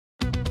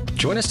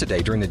Join us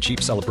today during the Jeep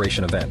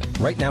Celebration event.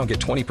 Right now, get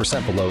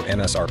 20% below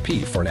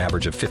MSRP for an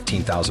average of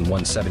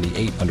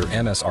 $15,178 under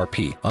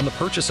MSRP on the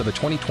purchase of a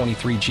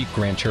 2023 Jeep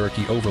Grand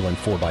Cherokee Overland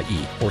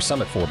 4xE or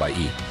Summit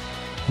 4xE.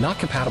 Not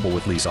compatible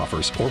with lease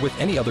offers or with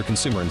any other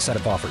consumer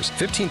incentive offers.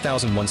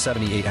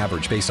 $15,178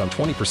 average based on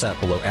 20%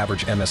 below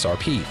average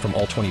MSRP from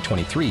all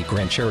 2023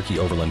 Grand Cherokee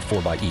Overland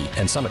 4xE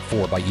and Summit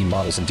 4xE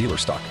models in dealer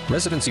stock.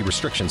 Residency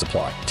restrictions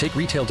apply. Take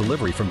retail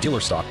delivery from dealer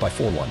stock by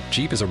 4/1.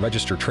 Jeep is a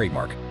registered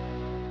trademark.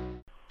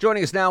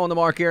 Joining us now on the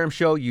Mark Arum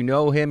Show, you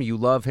know him, you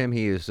love him.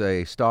 He is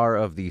a star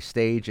of the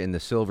stage and the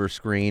silver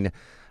screen.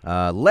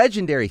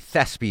 Legendary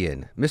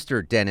thespian,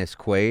 Mr. Dennis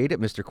Quaid.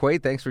 Mr.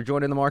 Quaid, thanks for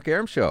joining the Mark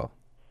Arum Show.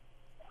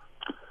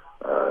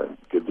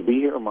 Good to be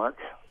here, Mark.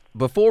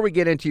 Before we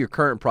get into your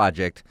current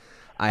project,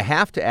 I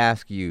have to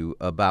ask you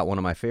about one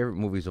of my favorite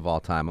movies of all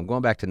time. I'm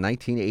going back to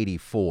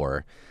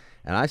 1984,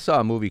 and I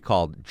saw a movie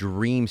called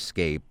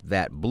Dreamscape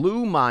that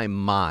blew my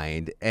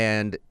mind,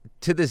 and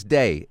to this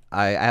day,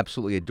 I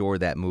absolutely adore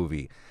that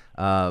movie.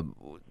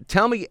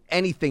 Tell me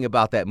anything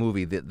about that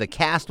movie. The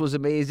cast was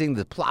amazing.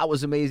 The plot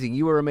was amazing.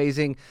 You were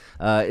amazing.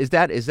 Is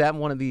that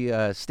one of the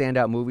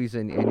standout movies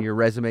in your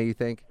resume, you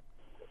think?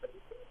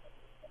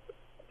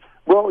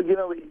 Well, you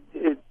know,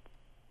 it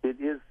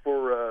is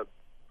for.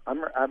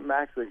 I'm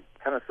actually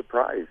kind of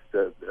surprised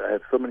that I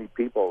have so many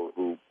people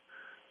who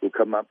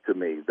come up to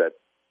me that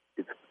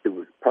it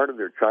was part of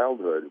their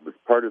childhood. It was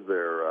part of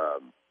their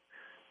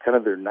kind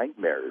of their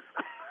nightmares.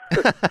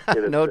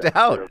 No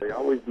doubt. You know, they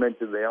always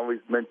mention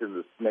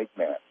the Snake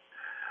Man,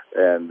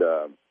 and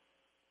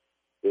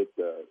it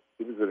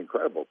was an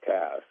incredible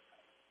cast.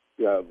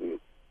 You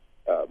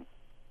know,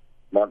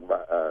 Mark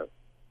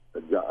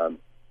John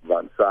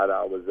Von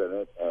Sydow was in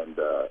it,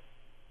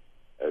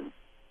 and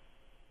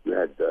you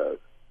had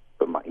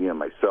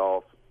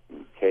myself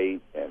and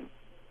Kate and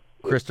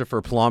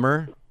Christopher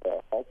Plummer.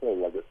 Also,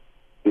 like it,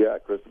 yeah,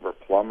 Christopher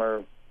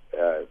Plummer,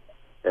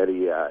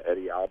 Eddie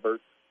Albert,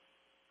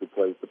 who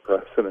plays the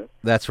president.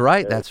 That's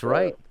right. That's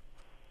right.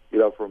 You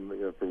know, from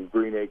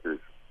Green Acres,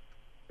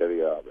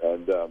 Eddie Albert,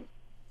 and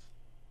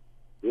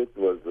it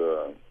was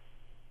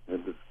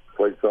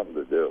quite something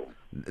to do.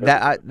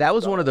 That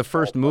was one of the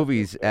first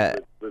movies.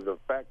 With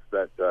effects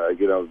that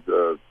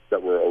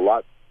that were a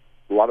lot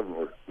of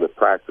them were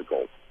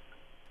practical.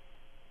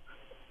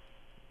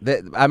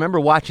 I remember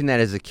watching that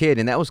as a kid,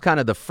 and that was kind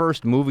of the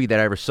first movie that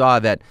I ever saw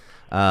that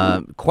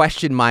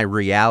questioned my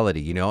reality.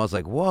 You know, I was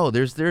like, "Whoa,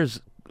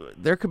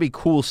 there could be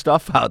cool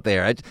stuff out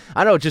there."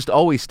 I know it just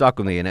always stuck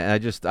with me, and I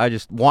just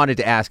wanted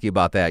to ask you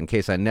about that in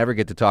case I never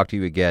get to talk to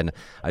you again.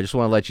 I just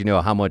want to let you know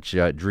how much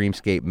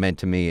Dreamscape meant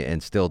to me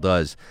and still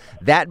does.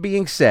 That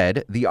being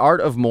said, The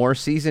Art of More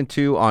Season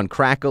 2 on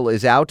Crackle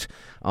is out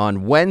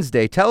on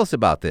Wednesday. Tell us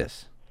about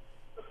this.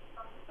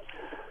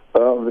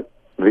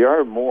 The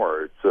Art of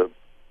More, it's a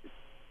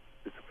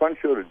fun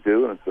show to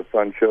do, and it's a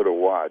fun show to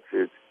watch.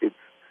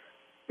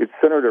 It's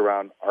centered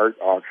around art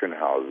auction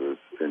houses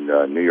in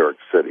New York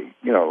City.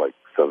 You know, like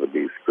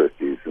Sotheby's,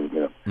 Christie's,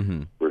 and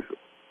whereas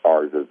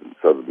ours is in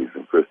Sotheby's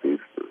and Christie's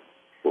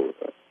for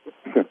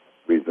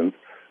reasons.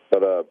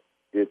 But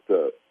it's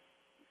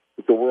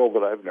a world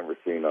that I've never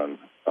seen on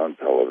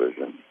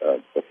television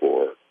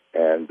before,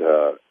 and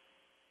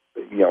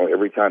you know,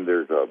 every time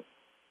there's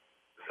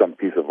some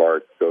piece of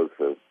art goes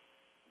for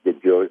a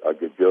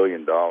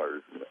gajillion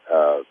dollars.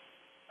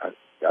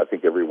 I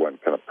think everyone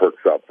kind of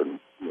perks up, and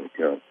you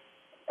know,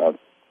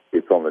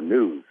 it's on the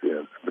news. You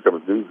know, it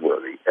becomes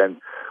newsworthy.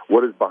 And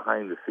what is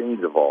behind the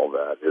scenes of all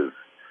that is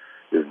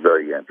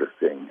very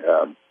interesting.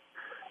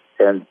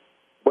 And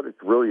what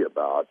it's really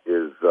about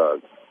is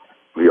The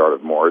Art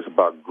of More is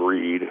about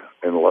greed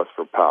and lust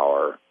for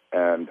power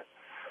and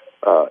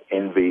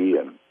envy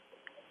and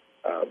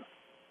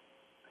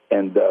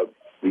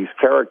these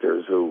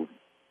characters who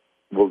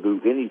will do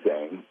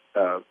anything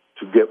to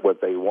get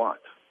what they want.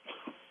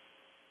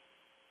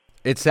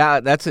 It's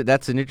that's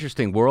an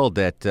interesting world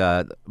that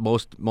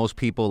most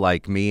people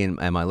like me and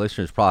my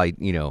listeners probably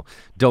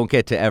don't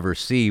get to ever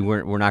see.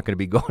 We're not going to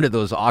be going to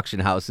those auction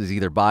houses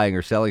either buying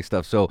or selling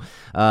stuff. So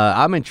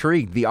I'm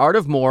intrigued. The Art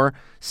of More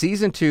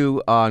Season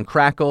 2 on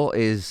Crackle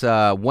is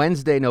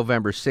Wednesday,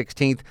 November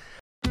 16th.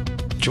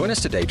 Join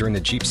us today during the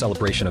Jeep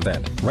Celebration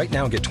event. Right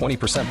now, get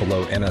 20%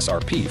 below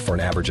MSRP for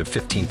an average of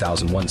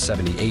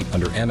 $15,178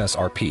 under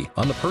MSRP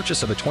on the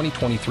purchase of a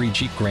 2023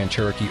 Jeep Grand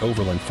Cherokee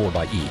Overland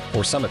 4xE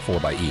or Summit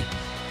 4xE.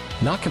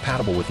 Not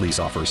compatible with lease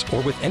offers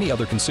or with any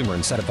other consumer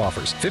incentive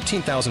offers.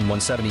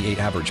 $15,178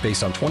 average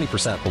based on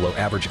 20% below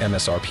average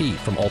MSRP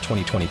from all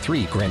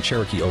 2023 Grand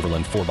Cherokee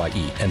Overland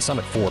 4xE and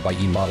Summit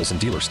 4xE models in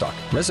dealer stock.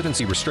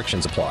 Residency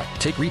restrictions apply.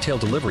 Take retail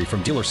delivery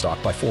from dealer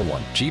stock by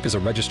 4/1. Jeep is a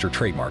registered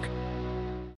trademark.